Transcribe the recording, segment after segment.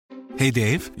Hey,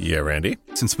 Dave. Yeah, Randy.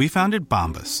 Since we founded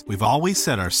Bombas, we've always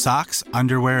said our socks,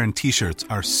 underwear, and T-shirts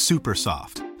are super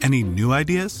soft. Any new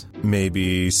ideas?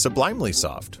 Maybe sublimely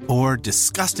soft. Or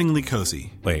disgustingly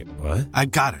cozy. Wait, what? I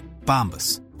got it.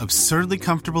 Bombas. Absurdly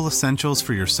comfortable essentials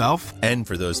for yourself and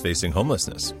for those facing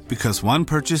homelessness. Because one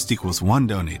purchased equals one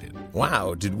donated.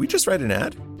 Wow, did we just write an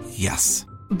ad? Yes.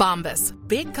 Bombas.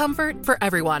 Big comfort for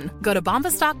everyone. Go to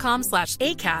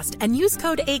bombas.com/ACAST and use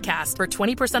code ACAST for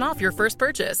 20% off your first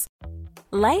purchase.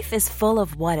 Life is full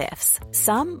of what-ifs.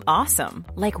 Some awesome.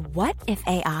 Like what if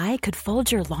AI could fold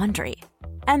your laundry?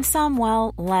 And some,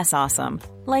 well, less awesome.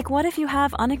 Like what if you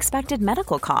have unexpected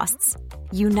medical costs?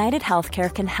 United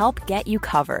Healthcare can help get you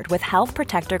covered with Health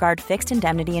Protector Guard fixed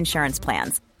indemnity insurance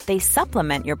plans. They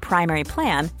supplement your primary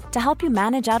plan to help you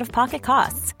manage out-of-pocket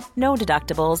costs. No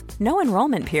deductibles, no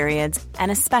enrollment periods,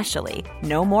 and especially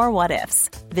no more what-ifs.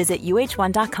 Visit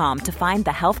uh1.com to find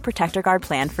the Health Protector Guard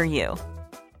plan for you.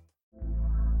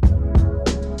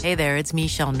 Hey there, it's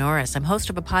Michelle Norris. I'm host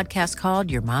of a podcast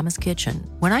called Your Mama's Kitchen.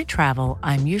 When I travel,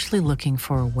 I'm usually looking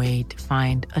for a way to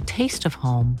find a taste of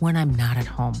home when I'm not at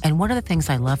home. And one of the things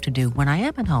I love to do when I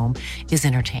am at home is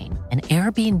entertain. And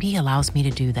Airbnb allows me to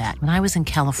do that. When I was in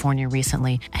California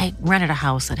recently, I rented a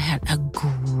house that had a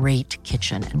great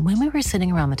kitchen. And when we were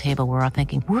sitting around the table, we were all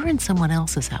thinking, we're in someone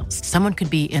else's house. Someone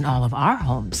could be in all of our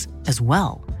homes as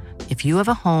well. If you have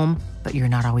a home, but you're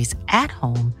not always at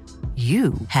home,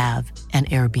 you have an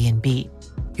Airbnb.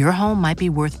 Your home might be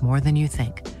worth more than you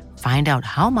think. Find out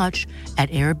how much at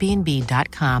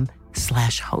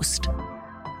airbnb.com/host.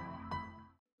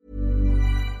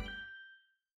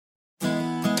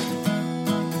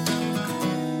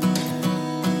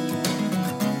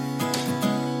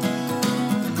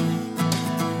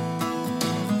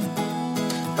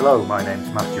 Hello, my name's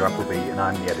Matthew Appleby and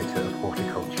I'm the editor of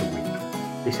Horticulture Week.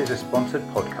 This is a sponsored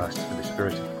podcast for the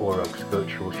Spirit of Four Oaks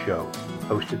virtual show,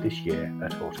 hosted this year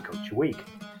at Horticulture Week.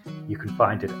 You can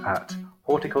find it at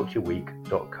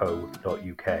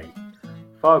horticultureweek.co.uk.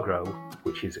 Fargrow,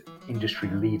 which is industry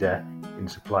leader in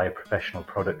supply of professional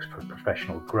products for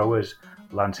professional growers,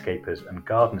 landscapers and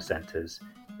garden centres,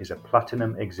 is a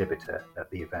platinum exhibitor at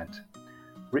the event.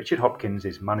 Richard Hopkins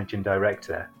is managing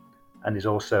director and is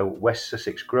also West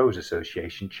Sussex Growers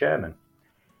Association chairman.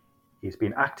 He's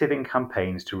been active in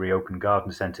campaigns to reopen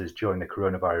garden centres during the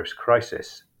coronavirus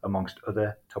crisis, amongst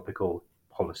other topical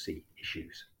policy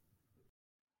issues.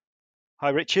 Hi,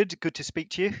 Richard. Good to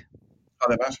speak to you. Hi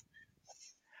there,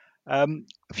 Matt.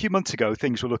 A few months ago,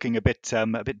 things were looking a bit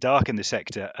dark in the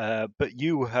sector, but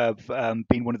you have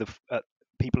been one of the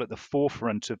people at the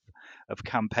forefront of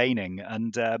campaigning,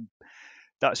 and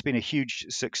that's been a huge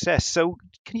success. So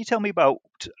can you tell me about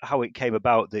how it came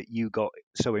about that you got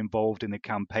so involved in the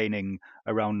campaigning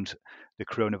around the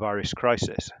coronavirus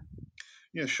crisis?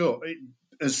 Yeah, sure.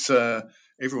 As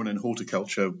everyone in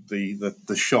horticulture,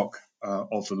 the shock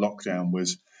of the lockdown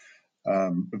was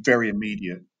very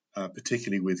immediate,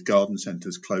 particularly with garden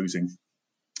centres closing.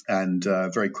 And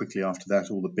very quickly after that,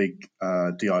 all the big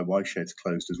DIY sheds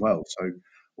closed as well. So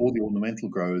all the ornamental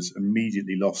growers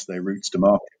immediately lost their routes to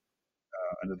market.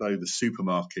 And although the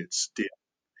supermarkets did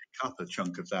pick up a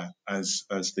chunk of that as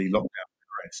the lockdown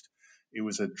progressed, it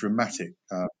was a dramatic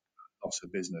loss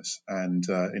of business. And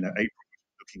April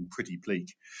was looking pretty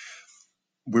bleak.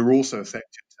 We were also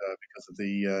affected because of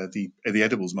the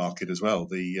edibles market as well,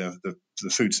 the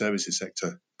food services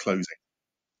sector closing.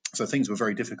 So things were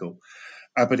very difficult.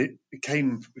 But it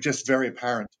became just very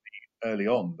apparent to me early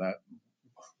on that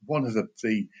one of the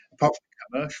apart from the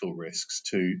commercial risks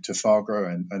to Fargrow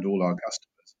and all our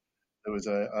customers, there was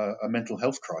a mental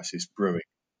health crisis brewing,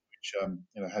 which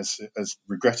has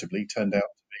regrettably turned out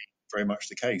to be very much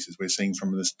the case, as we're seeing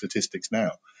from the statistics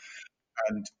now.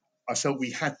 And I felt we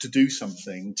had to do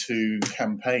something to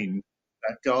campaign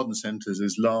that garden centres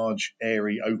as large,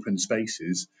 airy, open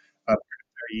spaces could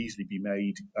very easily be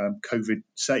made COVID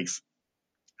safe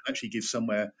and actually give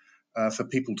somewhere for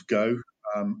people to go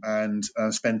and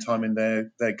spend time in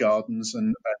their gardens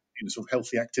and sort of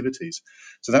healthy activities.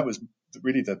 So that was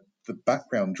really the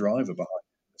background driver behind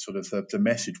sort of the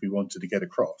message we wanted to get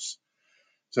across.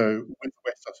 So with the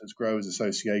West Sussex Growers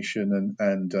Association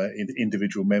and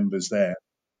individual members there,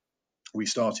 we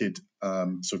started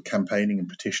sort of campaigning and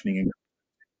petitioning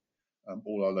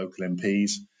all our local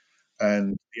MPs,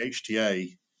 and the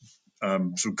HTA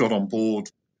sort of got on board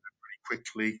pretty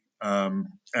quickly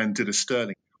and did a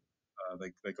sterling.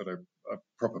 They got a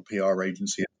proper PR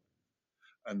agency,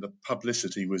 and the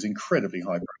publicity was incredibly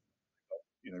high.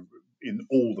 In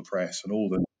all the press and all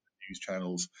the news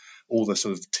channels, all the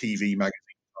sort of TV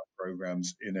magazine type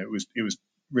programs. It was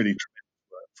really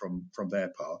tremendous work from their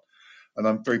part, and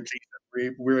I'm very pleased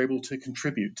we're able to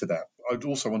contribute to that. I'd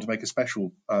also want to make a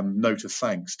special note of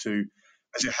thanks to,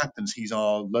 as it happens, he's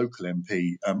our local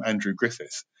MP, Andrew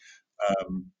Griffith.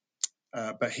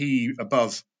 But he,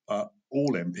 above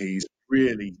all MPs,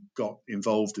 really got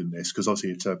involved in this because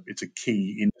obviously it's a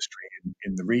key industry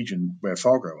in the region where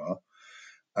Fargo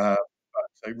are.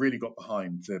 So he really got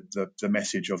behind the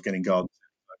message of getting gardens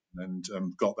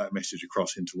and got that message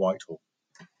across into Whitehall.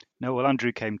 No, well,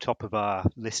 Andrew came top of our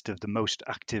list of the most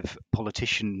active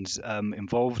politicians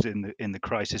involved in the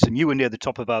crisis, and you were near the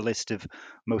top of our list of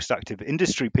most active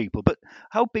industry people. But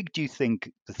how big do you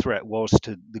think the threat was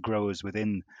to the growers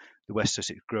within the West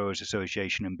Sussex Growers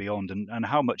Association and beyond, and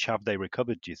how much have they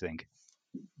recovered, do you think?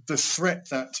 The threat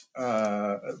that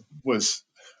was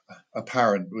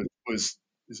apparent was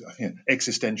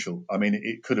existential. I mean,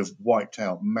 it could have wiped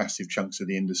out massive chunks of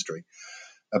the industry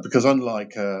because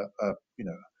unlike a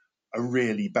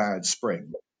really bad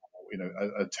spring,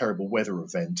 a terrible weather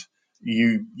event,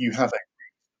 you have a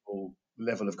reasonable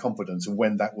level of confidence of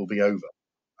when that will be over and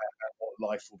what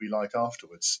life will be like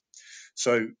afterwards.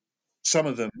 So some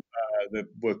of them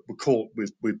were caught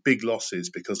with big losses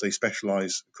because they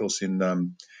specialise, of course,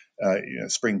 in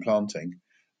spring planting,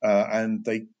 and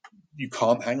you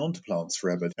can't hang on to plants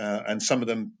forever. And some of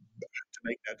them had to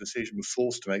make that decision, were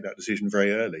forced to make that decision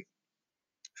very early.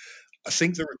 I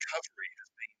think the recovery has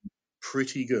been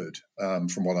pretty good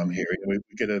from what I'm hearing.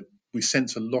 We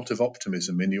sense a lot of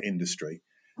optimism in the industry.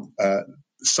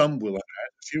 Some will have had,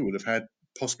 a few will have had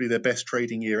possibly their best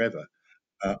trading year ever.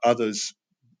 Others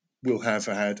will have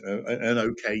had an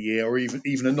okay year, or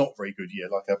even a not very good year,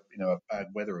 like a bad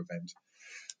weather event.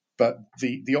 But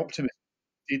the optimism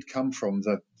did come from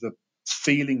the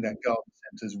feeling that garden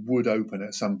centres would open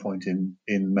at some point in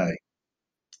May,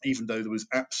 even though there was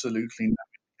absolutely no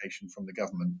indication from the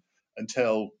government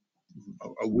until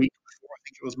a week before, I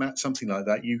think it was, Matt, something like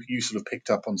that. You sort of picked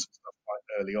up on some stuff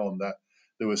quite early on that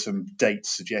there were some dates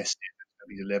suggested,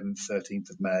 maybe 11th, 13th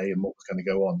of May, and what was going to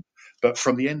go on. But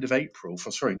from the end of April,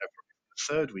 from the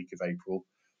third week of April,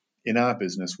 in our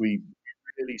business, we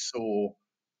really saw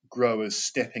growers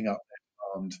stepping up their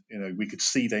demand. We could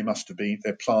see they must have been,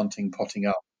 their planting, potting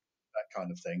up, that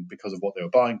kind of thing, because of what they were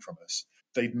buying from us.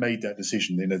 They'd made that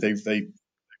decision. They were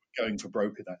going for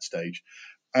broke at that stage.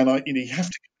 And you have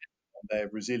to commend on their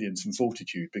resilience and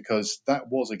fortitude, because that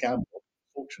was a gamble.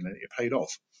 Fortunately, it paid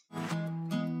off.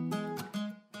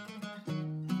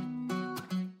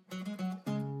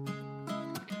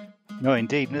 No,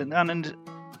 indeed, and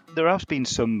there has been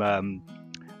some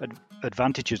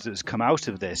advantages that's come out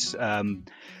of this.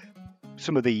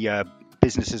 Some of the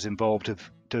businesses involved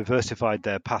have diversified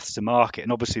their paths to market,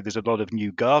 and obviously there's a lot of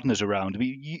new gardeners around. I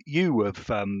mean, you have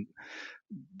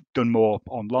done more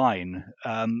online,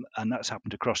 and that's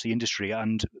happened across the industry,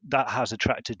 and that has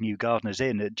attracted new gardeners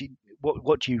in.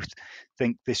 What do you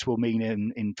think this will mean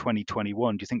in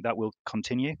 2021? Do you think that will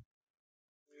continue?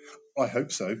 I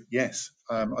hope so, yes.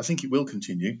 I think it will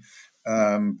continue.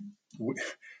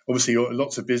 Obviously,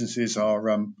 lots of businesses are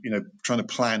trying to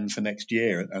plan for next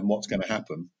year and what's going to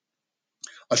happen.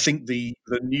 I think the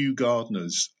new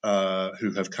gardeners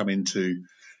who have come into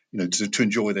to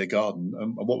enjoy their garden.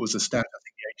 What was the stat? I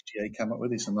think the HTA came up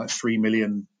with? It's something like 3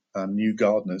 million new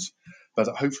gardeners. But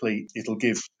hopefully it'll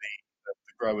give the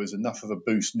growers enough of a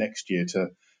boost next year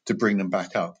to bring them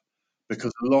back up,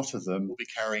 because a lot of them will be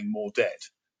carrying more debt.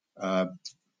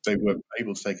 They were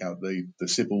able to take out the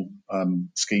Sybil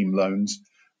scheme loans,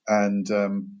 and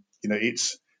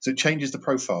so it changes the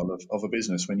profile of a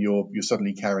business when you're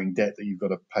suddenly carrying debt that you've got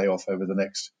to pay off over the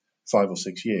next 5 or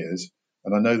 6 years.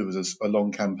 And I know there was a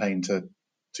long campaign to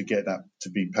get that to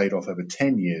be paid off over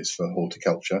 10 years for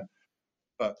horticulture.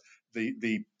 But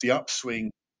the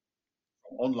upswing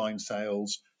from online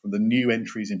sales, from the new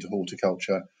entries into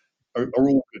horticulture, are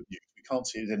all good news. We can't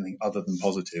see it as anything other than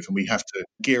positive, and we have to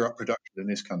gear up production in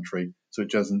this country so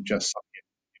it doesn't just suck in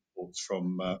imports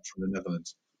from the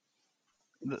Netherlands.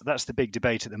 That's the big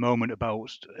debate at the moment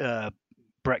about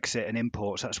Brexit and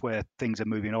imports. That's where things are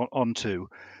moving on to.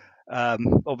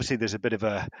 Obviously, there's a bit of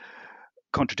a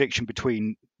contradiction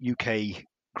between UK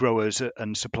growers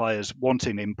and suppliers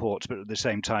wanting imports, but at the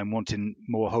same time wanting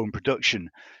more home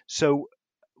production. So,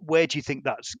 where do you think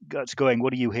that's going?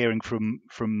 What are you hearing from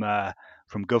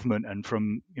government and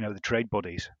from the trade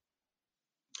bodies?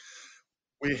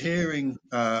 We're hearing,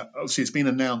 obviously, it's been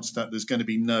announced that there's going to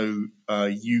be no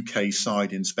UK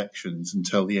side inspections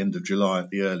until the end of July at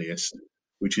the earliest,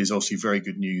 which is obviously very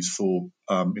good news for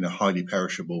highly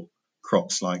perishable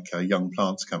crops like young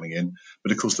plants coming in.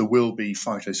 But of course, there will be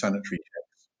phytosanitary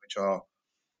checks, which are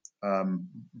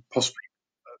possibly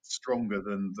stronger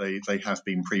than they have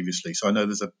been previously. So I know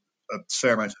there's a a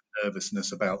fair amount of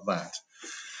nervousness about that.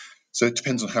 So it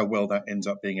depends on how well that ends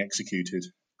up being executed.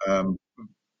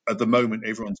 At the moment,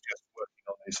 everyone's just working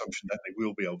on the assumption that they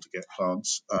will be able to get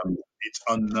plants. It's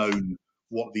unknown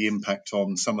what the impact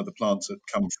on some of the plants that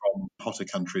come from hotter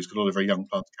countries, because a lot of very young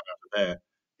plants come out of there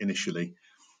initially.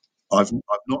 I've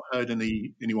not heard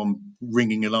anyone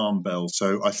ringing alarm bells,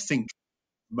 so I think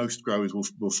most growers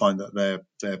will find that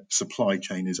their supply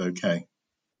chain is okay.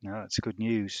 No, that's good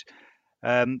news.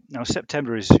 Now,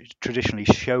 September is traditionally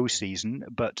show season,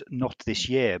 but not this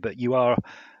year. But you are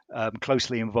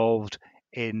closely involved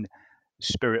in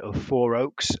Spirit of Four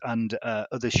Oaks and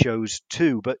other shows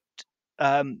too. But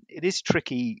it is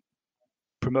tricky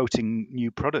promoting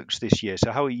new products this year.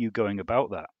 So how are you going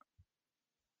about that?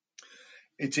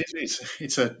 It is.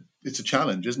 It's a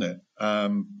challenge, isn't it?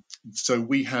 So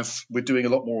we're doing a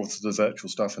lot more of the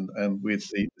virtual stuff, and with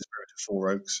the Spirit of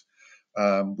Four Oaks,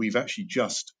 we've actually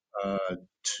just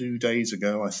 2 days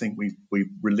ago, I think we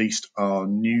released our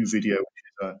new video,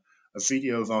 which is a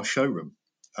video of our showroom.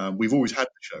 We've always had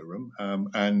the showroom,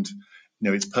 and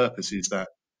its purpose is that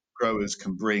growers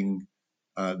can bring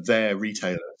their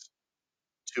retailers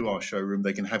to our showroom.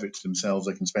 They can have it to themselves.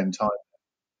 They can spend time,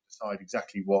 decide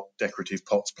exactly what decorative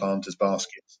pots, planters,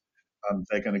 baskets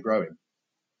they're going to grow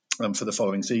in for the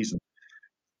following season.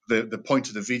 The point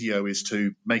of the video is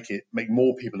to make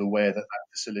more people aware that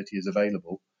facility is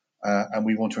available, and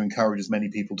we want to encourage as many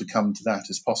people to come to that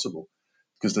as possible,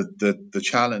 because the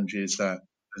challenge is that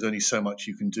there's only so much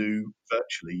you can do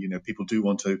virtually. People do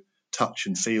want to touch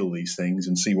and feel these things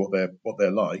and see what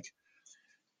they're like.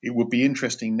 It would be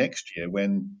interesting next year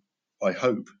when I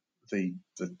hope the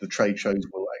trade shows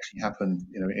will actually happen,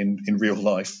 in real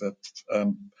life.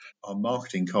 Our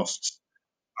marketing costs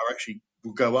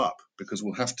will go up, because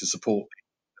we'll have to support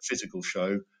the physical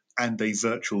show and a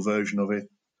virtual version of it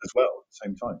as well at the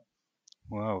same time.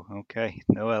 Wow. Okay.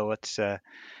 No, well, that's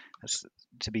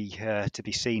to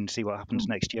be seen. See what happens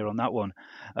next year on that one.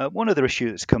 One other issue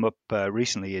that's come up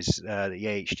recently is the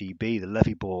AHDB, the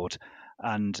levy board,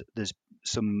 and there's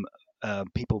some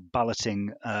people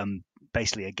balloting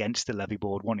basically against the levy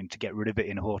board, wanting to get rid of it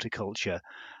in horticulture.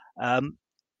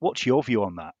 What's your view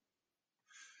on that?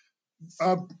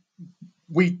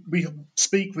 We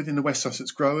speak within the West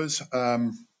Sussex growers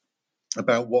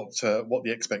about what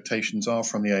the expectations are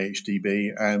from the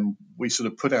AHDB, and we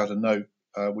sort of put out a note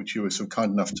which you were so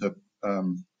kind enough to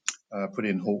put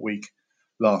in Hort Week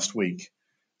last week,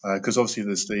 because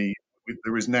obviously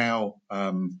there is now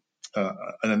an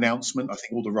announcement. I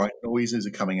think all the right noises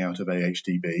are coming out of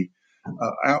AHDB.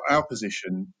 Our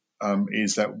position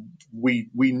is that we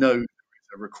know there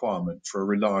is a requirement for a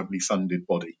reliably funded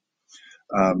body.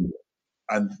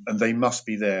 And they must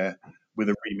be there with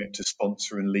a remit to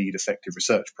sponsor and lead effective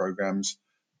research programs.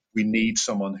 We need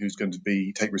someone who's going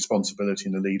to take responsibility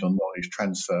and the lead on knowledge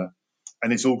transfer,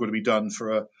 and it's all got to be done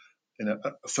for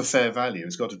fair value.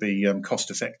 It's got to be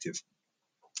cost effective.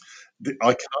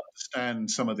 I can understand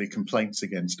some of the complaints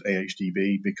against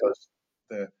AHDB because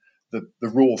the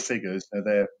raw figures,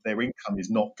 their income is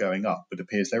not going up, but it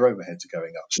appears their overheads are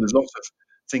going up. So there's lots of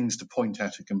things to point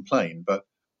at and complain, but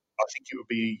I think it would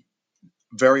be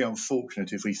very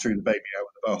unfortunate if we threw the baby out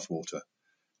with the bathwater.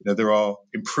 There are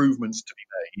improvements to be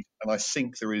made, and I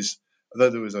think there is. Although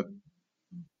there was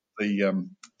the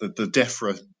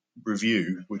DEFRA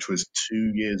review, which was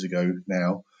 2 years ago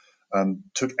now,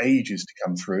 took ages to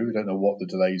come through. I don't know what the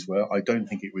delays were. I don't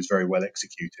think it was very well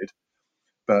executed,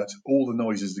 but all the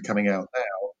noises that are coming out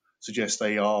now suggest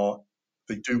they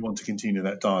do want to continue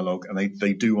that dialogue, and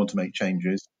they do want to make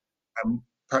changes. And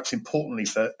perhaps importantly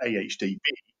for AHDB,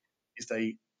 is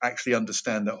they actually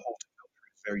understand that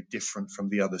horticulture is very different from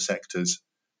the other sectors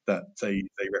that they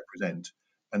represent,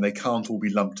 and they can't all be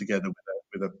lumped together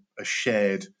with a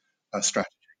shared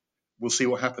strategy. We'll see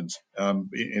what happens.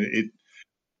 We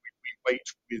wait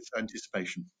with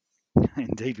anticipation.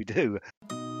 Indeed, we do.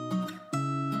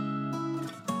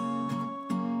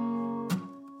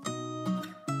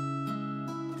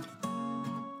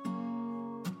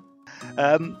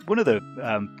 One of the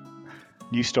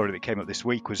news story that came up this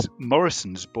week was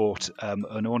Morrison's bought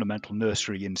an ornamental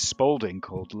nursery in Spalding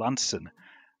called Lanson,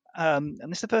 and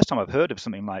this is the first time I've heard of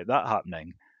something like that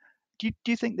happening. Do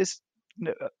you think there's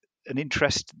an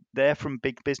interest there from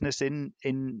big business in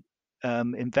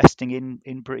investing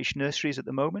in British nurseries at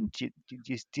the moment? Do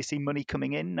you see money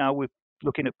coming in now we're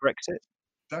looking at Brexit?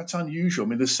 That's unusual. I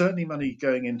mean, there's certainly money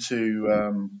going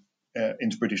into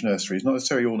British nurseries, not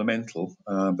necessarily ornamental,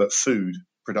 but food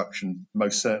production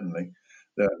most certainly.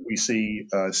 We see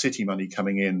city money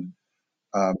coming in,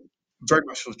 very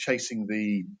much sort of chasing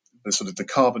the sort of the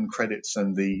carbon credits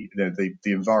and the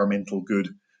environmental good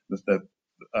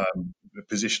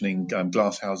positioning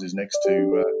glass houses next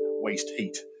to waste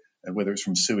heat, whether it's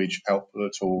from sewage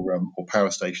output or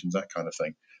power stations, that kind of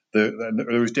thing.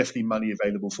 There is definitely money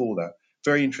available for that.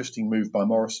 Very interesting move by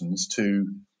Morrison's to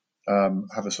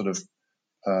have a sort of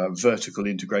vertical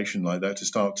integration like that, to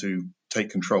start to take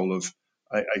control of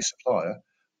a supplier.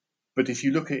 But if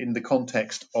you look at it in the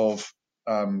context of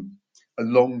a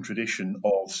long tradition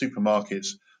of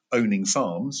supermarkets owning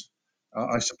farms,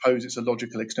 I suppose it's a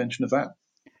logical extension of that.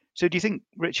 So do you think,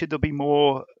 Richard, there'll be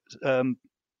more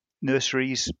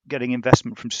nurseries getting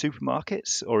investment from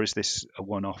supermarkets, or is this a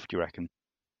one-off, do you reckon?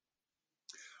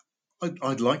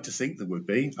 I'd like to think there would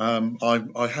be.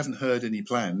 I haven't heard any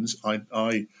plans.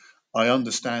 I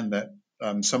understand that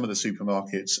some of the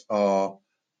supermarkets are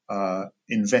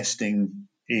investing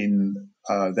in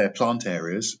their plant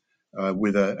areas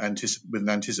with an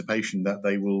anticipation that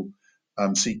they will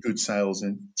see good sales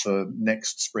for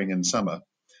next spring and summer.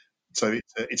 So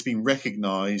it's been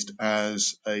recognised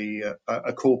as a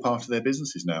core part of their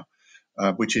businesses now,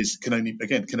 which can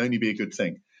only be a good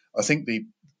thing. I think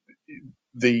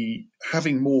the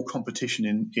having more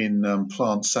competition in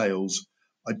plant sales,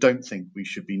 I don't think we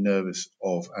should be nervous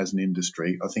of as an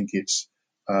industry. I think it's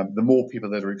the more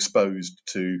people that are exposed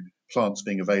to plants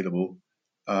being available,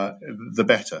 the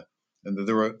better. And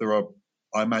there are,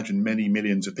 I imagine, many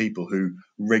millions of people who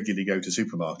regularly go to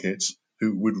supermarkets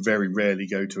who would very rarely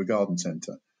go to a garden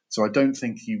centre. So I don't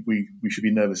think we should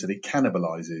be nervous that it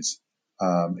cannibalises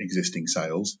existing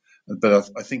sales. But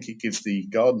I think it gives the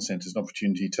garden centres an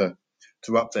opportunity to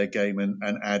up their game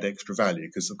and add extra value,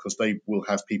 because of course they will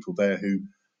have people there who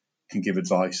can give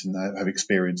advice and have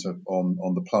experience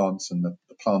on the plants and the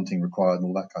planting required and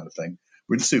all that kind of thing,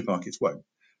 which the supermarkets won't.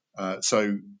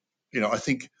 So I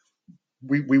think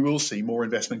we will see more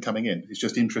investment coming in. It's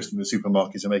just interesting the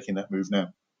supermarkets are making that move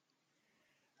now.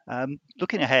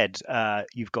 Looking ahead,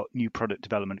 you've got new product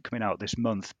development coming out this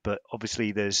month, but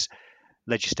obviously there's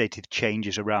legislative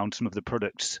changes around some of the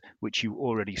products which you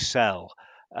already sell.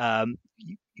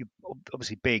 You're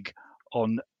obviously big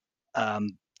on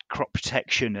crop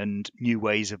protection and new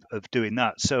ways of doing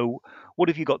that. So what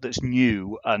have you got that's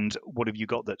new, and what have you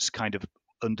got that's kind of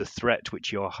under threat,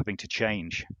 which you're having to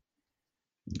change?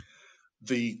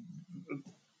 The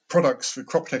products, the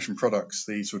crop protection products,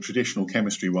 the sort of traditional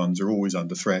chemistry ones, are always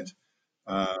under threat.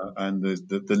 And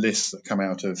the lists that come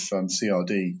out of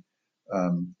CRD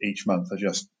each month are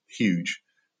just huge.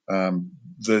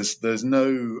 There's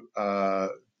no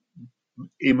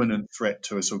imminent threat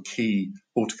to a sort of key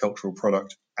horticultural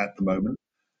product at the moment.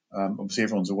 Obviously,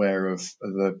 everyone's aware of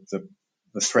the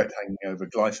threat hanging over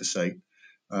glyphosate,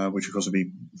 which of course would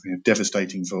be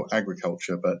devastating for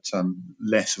agriculture, but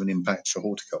less of an impact for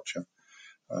horticulture.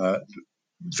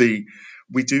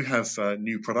 We do have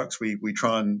new products. We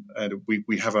try and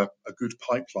we have a good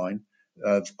pipeline.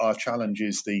 Our challenge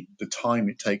is the time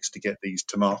it takes to get these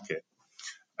to market,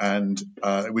 and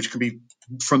which can be,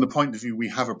 from the point of view we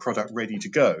have a product ready to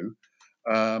go,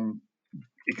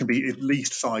 it can be at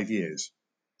least 5 years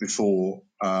before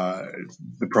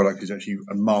the product is actually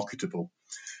marketable,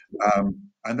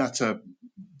 and that's a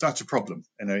problem.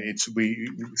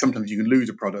 Sometimes you can lose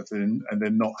a product and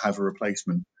then not have a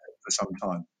replacement for some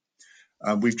time.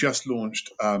 We've just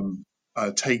launched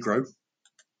Tegro,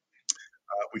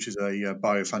 which is a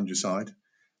biofungicide.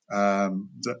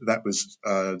 That was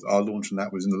our launch, and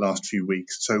that was in the last few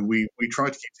weeks. So we try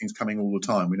to keep things coming all the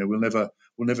time.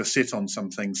 We'll never sit on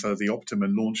something for the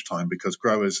optimum launch time, because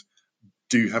growers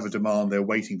do have a demand. They're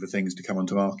waiting for things to come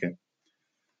onto market.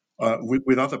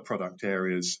 With other product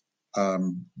areas,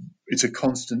 it's a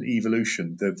constant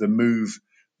evolution. The move,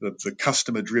 the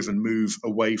customer-driven move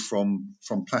away from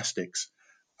plastics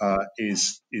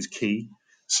is key.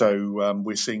 So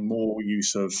we're seeing more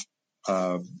use of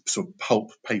sort of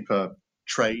pulp paper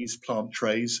trays, plant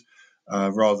trays,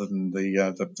 rather than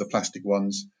the plastic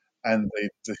ones, and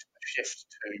the shift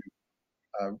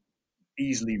to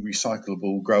easily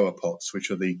recyclable grower pots,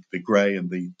 which are the grey and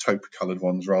the taupe coloured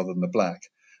ones rather than the black,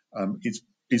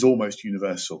 is almost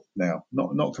universal now.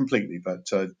 Not completely, but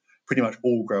pretty much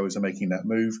all growers are making that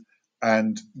move.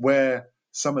 And where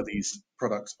some of these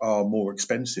products are more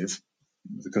expensive,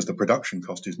 because the production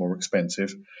cost is more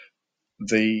expensive,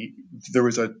 there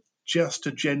is just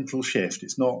a gentle shift.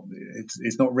 It's not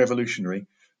revolutionary,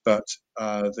 but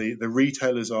the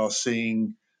retailers are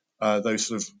seeing those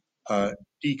sort of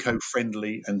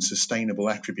eco-friendly and sustainable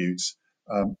attributes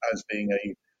as being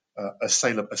a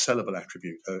sellable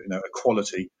attribute, a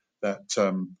quality that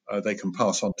they can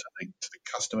pass on to the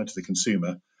customer, to the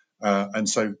consumer, and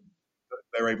so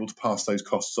they're able to pass those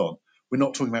costs on. We're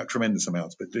not talking about tremendous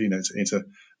amounts, but it's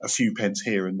a few pence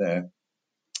here and there.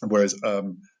 whereas a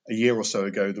year or so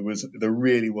ago there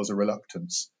really was a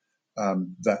reluctance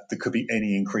that there could be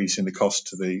any increase in the cost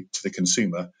to the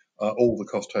consumer. All the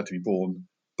cost had to be borne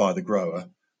by the grower,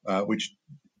 which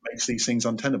makes these things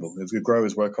untenable. The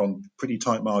growers work on pretty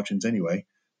tight margins anyway,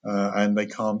 and they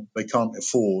can't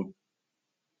afford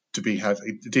to have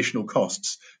additional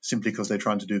costs simply because they're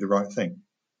trying to do the right thing.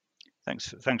 Thanks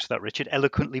for that, Richard.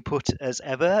 Eloquently put as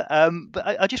ever. But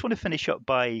I just want to finish up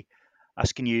by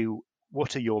asking you,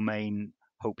 what are your main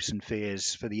hopes and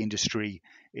fears for the industry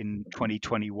in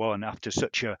 2021 after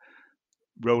such a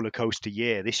roller coaster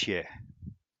year this year?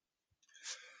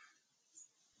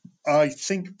 I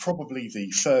think probably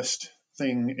the first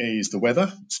thing is the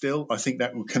weather still. I think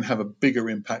that can have a bigger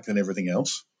impact than everything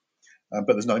else. But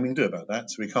there's nothing we can do about that,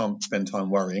 so we can't spend time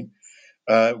worrying.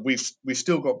 We've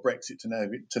still got Brexit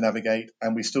to navigate,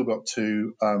 and we've still got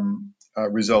to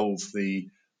resolve the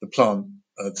plant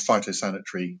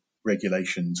phytosanitary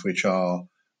regulations, which are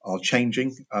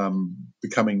changing,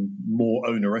 becoming more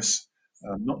onerous,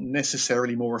 not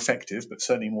necessarily more effective, but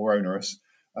certainly more onerous.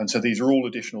 And so these are all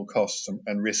additional costs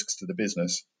and risks to the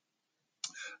business.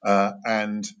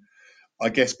 And I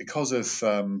guess because of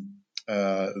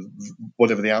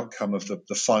whatever the outcome of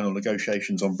the final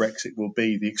negotiations on Brexit will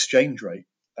be, the exchange rate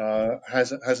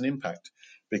has an impact,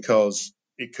 because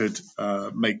it could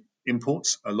make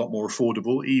imports a lot more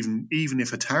affordable. Even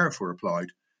if a tariff were applied,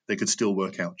 they could still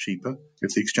work out cheaper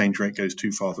if the exchange rate goes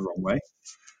too far the wrong way.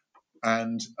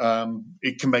 And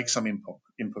it can make some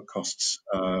input costs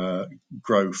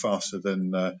grow faster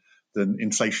than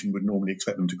inflation would normally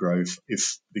expect them to grow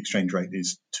if the exchange rate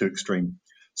is too extreme.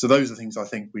 So those are things I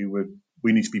think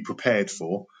we need to be prepared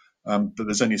for, but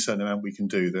there's only a certain amount we can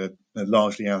do. They're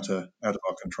largely out of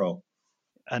our control.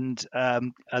 And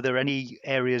are there any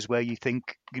areas where you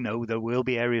think there will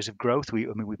be areas of growth? We've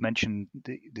mentioned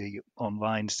the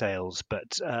online sales,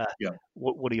 but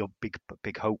what are your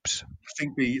big hopes?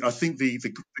 I think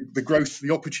the growth,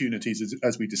 the opportunities,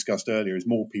 as we discussed earlier, is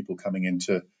more people coming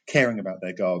into caring about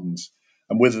their gardens,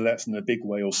 and whether that's in a big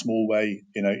way or small way,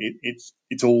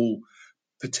 it's all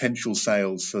potential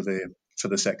sales for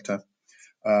the sector.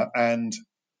 And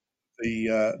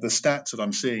the stats that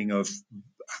I'm seeing of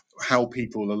how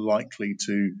people are likely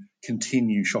to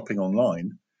continue shopping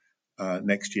online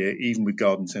next year, even with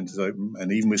garden centres open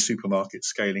and even with supermarkets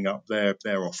scaling up their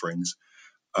offerings,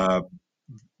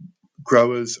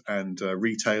 growers and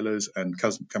retailers and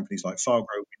companies like Fargrow,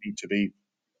 we need to be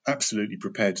absolutely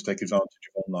prepared to take advantage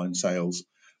of online sales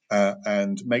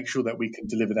and make sure that we can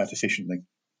deliver that efficiently.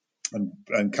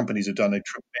 And companies have done a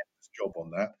tremendous job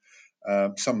on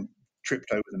that. Some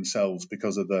tripped over themselves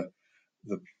because of the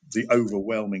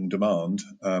overwhelming demand,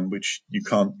 which you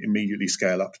can't immediately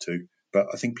scale up to. But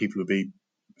I think people will be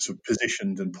sort of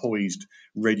positioned and poised,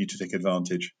 ready to take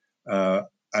advantage.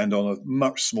 And on a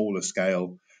much smaller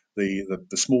scale, the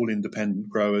small independent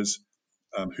growers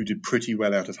who did pretty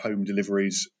well out of home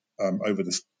deliveries over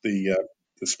the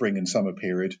spring and summer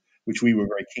period, which we were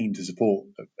very keen to support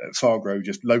at Fargrow,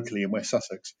 just locally in West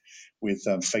Sussex, with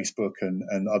Facebook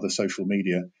and other social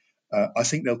media. I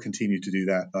think they'll continue to do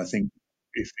that. I think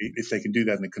if they can do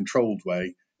that in a controlled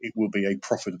way, it will be a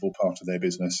profitable part of their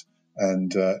business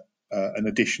and an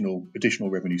additional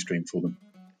revenue stream for them.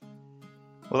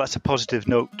 Well, that's a positive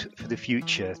note for the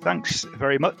future. Thanks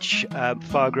very much,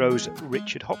 Fargrow's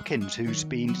Richard Hopkins, who's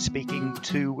been speaking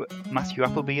to Matthew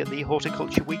Appleby at the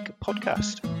Horticulture Week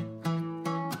podcast.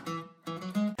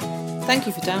 Thank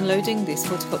you for downloading this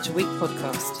Horticulture Week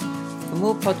podcast. For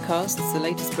more podcasts, the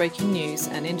latest breaking news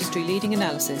and industry-leading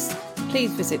analysis,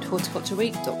 please visit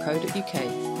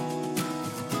horticultureweek.co.uk.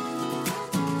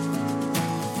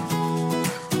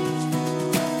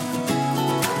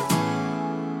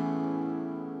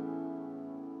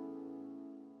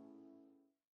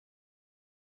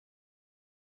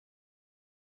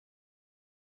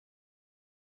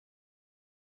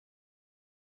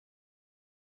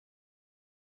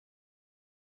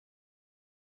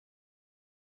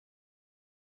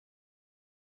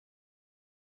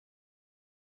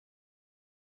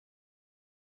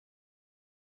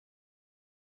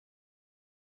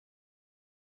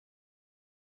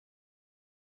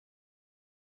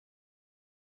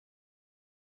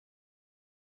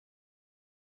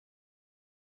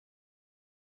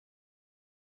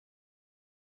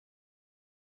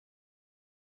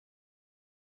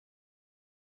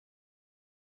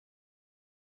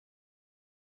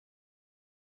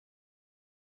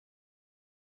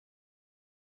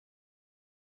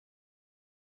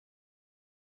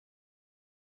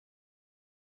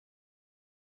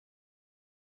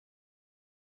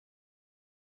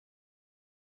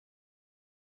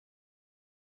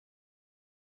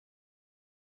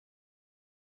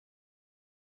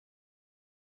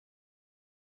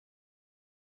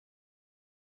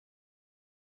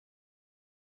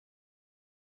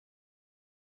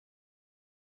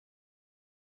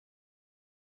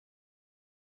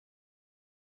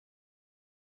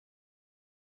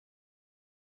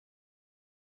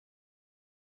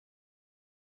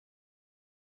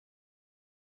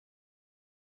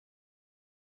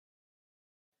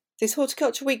 This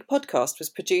Horticulture Week podcast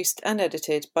was produced and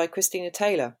edited by Christina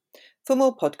Taylor. For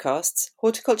more podcasts,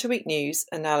 Horticulture Week news,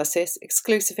 analysis,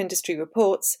 exclusive industry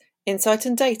reports, insight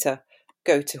and data,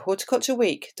 go to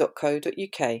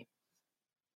horticultureweek.co.uk.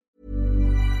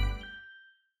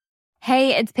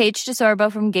 Hey, it's Paige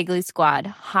DeSorbo from Giggly Squad.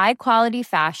 High quality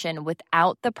fashion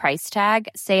without the price tag.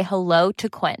 Say hello to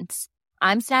Quince.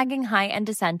 I'm snagging high-end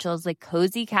essentials like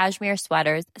cozy cashmere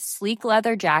sweaters, sleek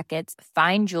leather jackets,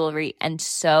 fine jewelry, and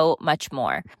so much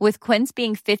more. With Quince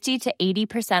being 50 to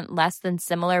 80% less than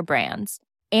similar brands.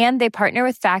 And they partner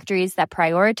with factories that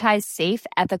prioritize safe,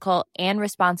 ethical, and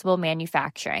responsible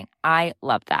manufacturing. I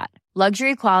love that.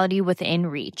 Luxury quality within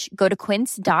reach. Go to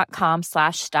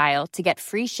quince.com/style to get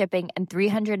free shipping and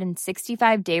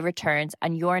 365-day returns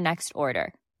on your next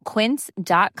order.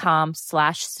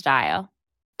 Quince.com/style.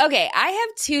 Okay, I have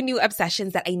two new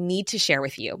obsessions that I need to share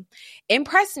with you.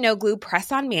 Impress No Glue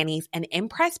Press-On Manis and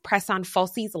Impress Press-On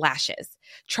Falsies Lashes.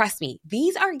 Trust me,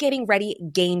 these are getting ready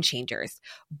game changers.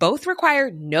 Both require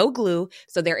no glue,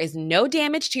 so there is no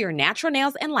damage to your natural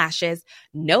nails and lashes,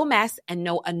 no mess, and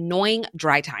no annoying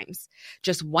dry times.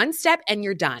 Just one step and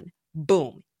you're done.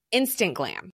 Boom. Instant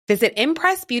glam. Visit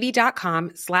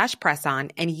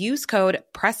impressbeauty.com/presson and use code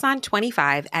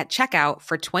PRESSON25 at checkout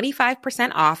for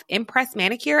 25% off Impress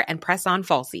Manicure and Press-On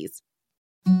Falsies.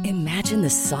 Imagine the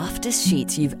softest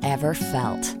sheets you've ever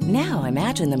felt. Now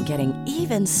imagine them getting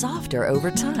even softer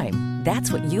over time.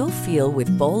 That's what you'll feel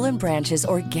with Boll & Branch's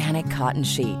organic cotton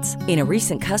sheets. In a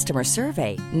recent customer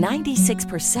survey,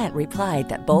 96% replied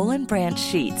that Boll & Branch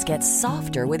sheets get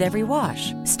softer with every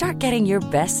wash. Start getting your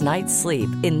best night's sleep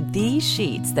in these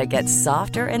sheets that get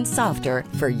softer and softer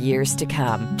for years to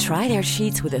come. Try their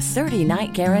sheets with a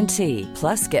 30-night guarantee.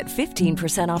 Plus, get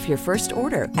 15% off your first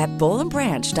order at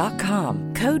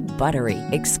bollandbranch.com. Code BUTTERY.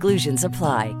 Exclusions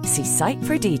apply. See site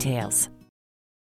for details.